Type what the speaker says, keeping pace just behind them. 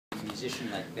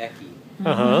musician like Becky.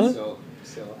 Uh-huh.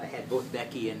 So I had both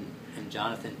Becky and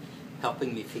Jonathan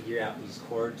helping me figure out these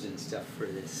chords and stuff for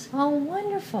this. Oh,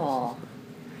 wonderful.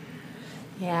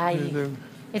 Yeah,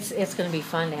 it's going to be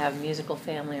fun to have a musical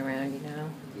family around, you know.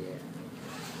 Yeah.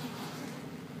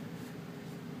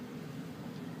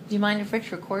 Do you mind if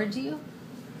Rich records you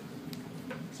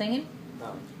singing?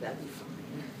 Oh, that'd be fun.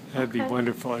 That'd be Okay.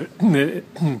 wonderful.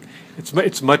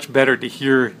 It's much better to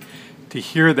hear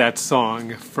that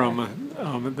song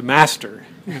from the master,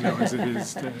 you know, as it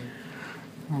is.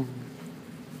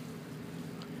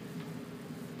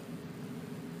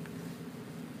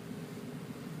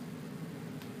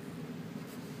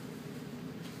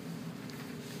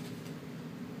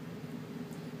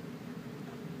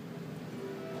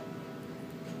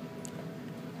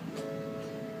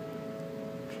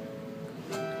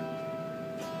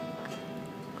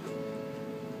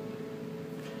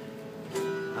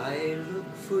 I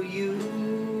look for you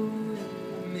in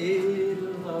the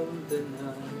middle of the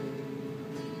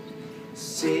night,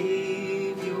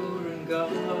 Savior and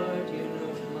guardian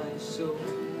of my soul.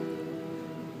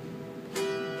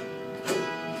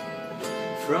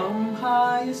 From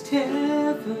highest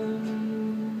heaven,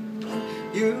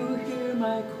 you hear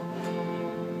my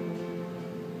call,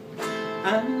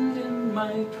 and in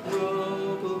my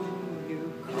trouble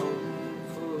you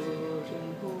comfort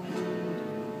and hold.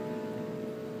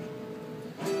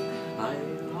 I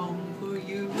long for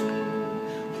you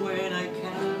when I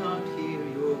cannot hear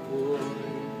your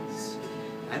voice,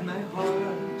 and my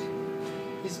heart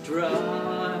is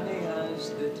dry as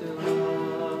the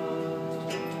dust.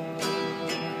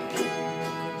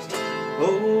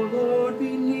 Oh Lord,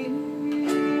 be near me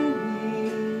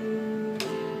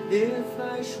if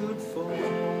I should fall,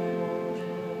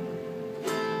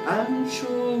 and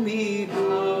show me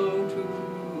how to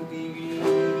believe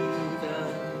and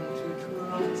to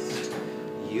trust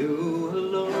you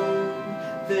alone.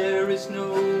 There is no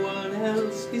one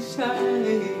else beside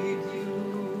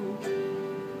you.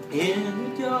 In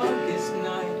the darkest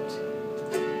night,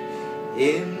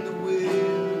 in the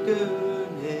wilderness,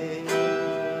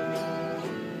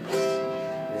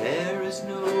 there is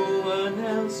no one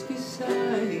else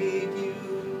beside you.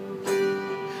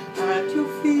 At your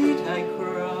feet I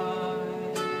cry,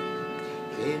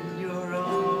 in your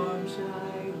arms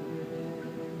I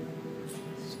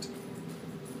rest.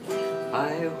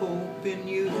 I hope in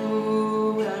you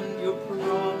and your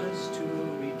promise to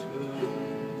return,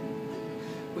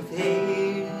 with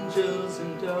angels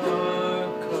and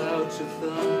dark clouds of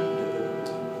thunder.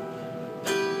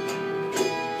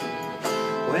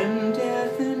 When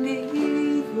death and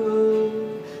evil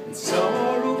and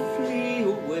sorrow flee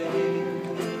away,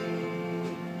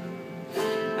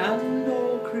 and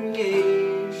all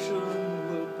creation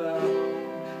will bow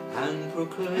and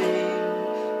proclaim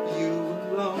you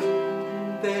alone.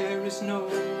 There is no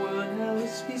one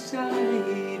else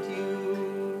beside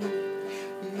you.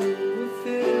 You will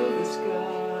fill the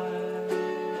sky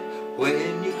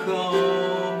when you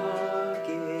come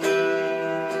again.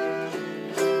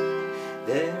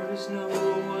 There is no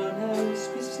one else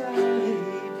beside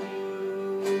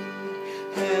you.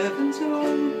 Heaven's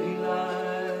only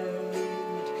light,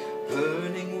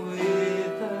 burning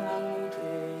without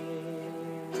end.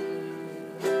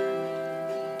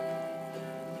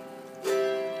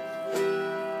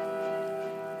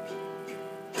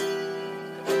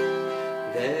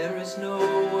 There is no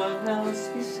one else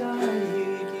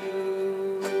beside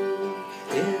you.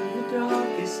 In the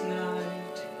darkest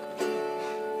night,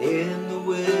 in the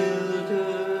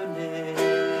wilderness,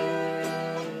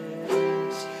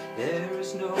 there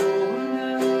is no one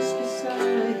else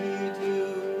beside you.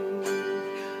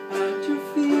 At your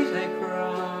feet I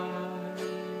cry,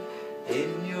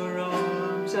 in your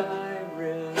arms I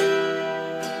rest.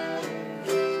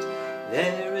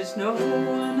 There is no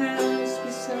one else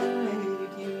beside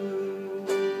you.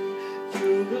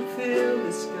 You will fill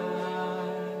the sky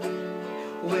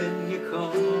when you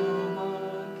come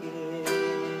again.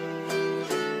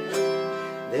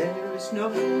 There is no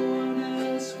one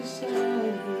else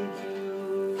beside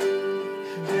you.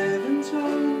 Heaven's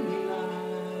only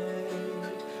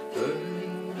light,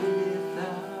 burning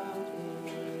without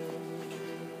end.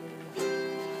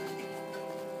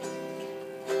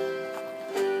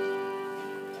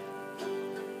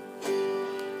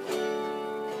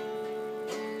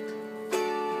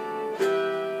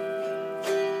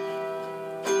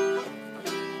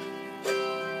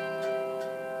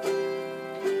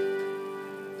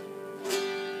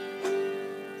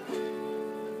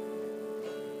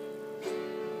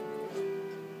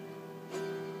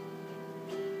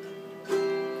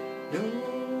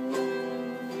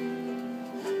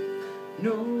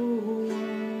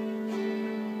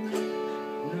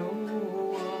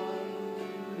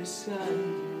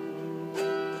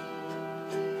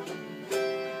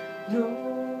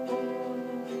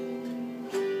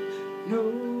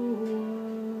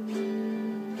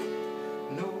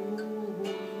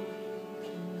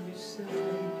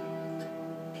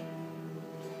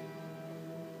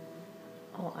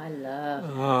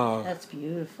 That's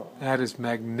beautiful. That is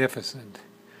magnificent.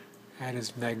 That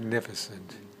is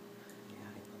magnificent.